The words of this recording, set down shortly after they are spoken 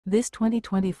This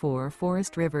 2024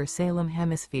 Forest River Salem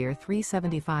Hemisphere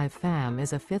 375 FAM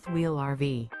is a fifth-wheel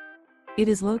RV. It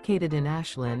is located in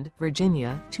Ashland,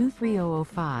 Virginia,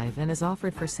 23005 and is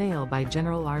offered for sale by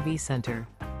General RV Center.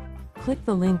 Click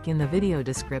the link in the video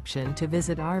description to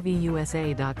visit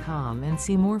RVUSA.com and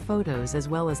see more photos as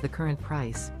well as the current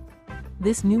price.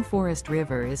 This new Forest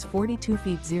River is 42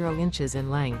 feet 0 inches in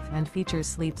length and features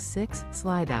sleeps 6,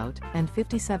 slide-out, and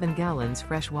 57 gallons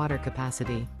fresh water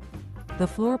capacity. The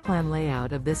floor plan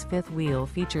layout of this fifth wheel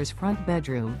features front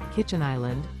bedroom, kitchen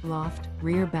island, loft,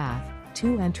 rear bath,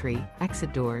 2 entry,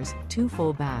 exit doors, 2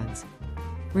 full baths.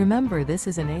 Remember, this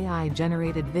is an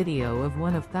AI-generated video of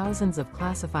one of thousands of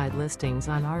classified listings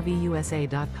on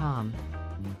RVUSA.com.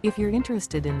 If you're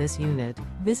interested in this unit,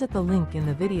 visit the link in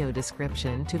the video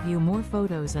description to view more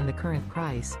photos and the current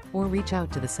price, or reach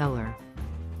out to the seller.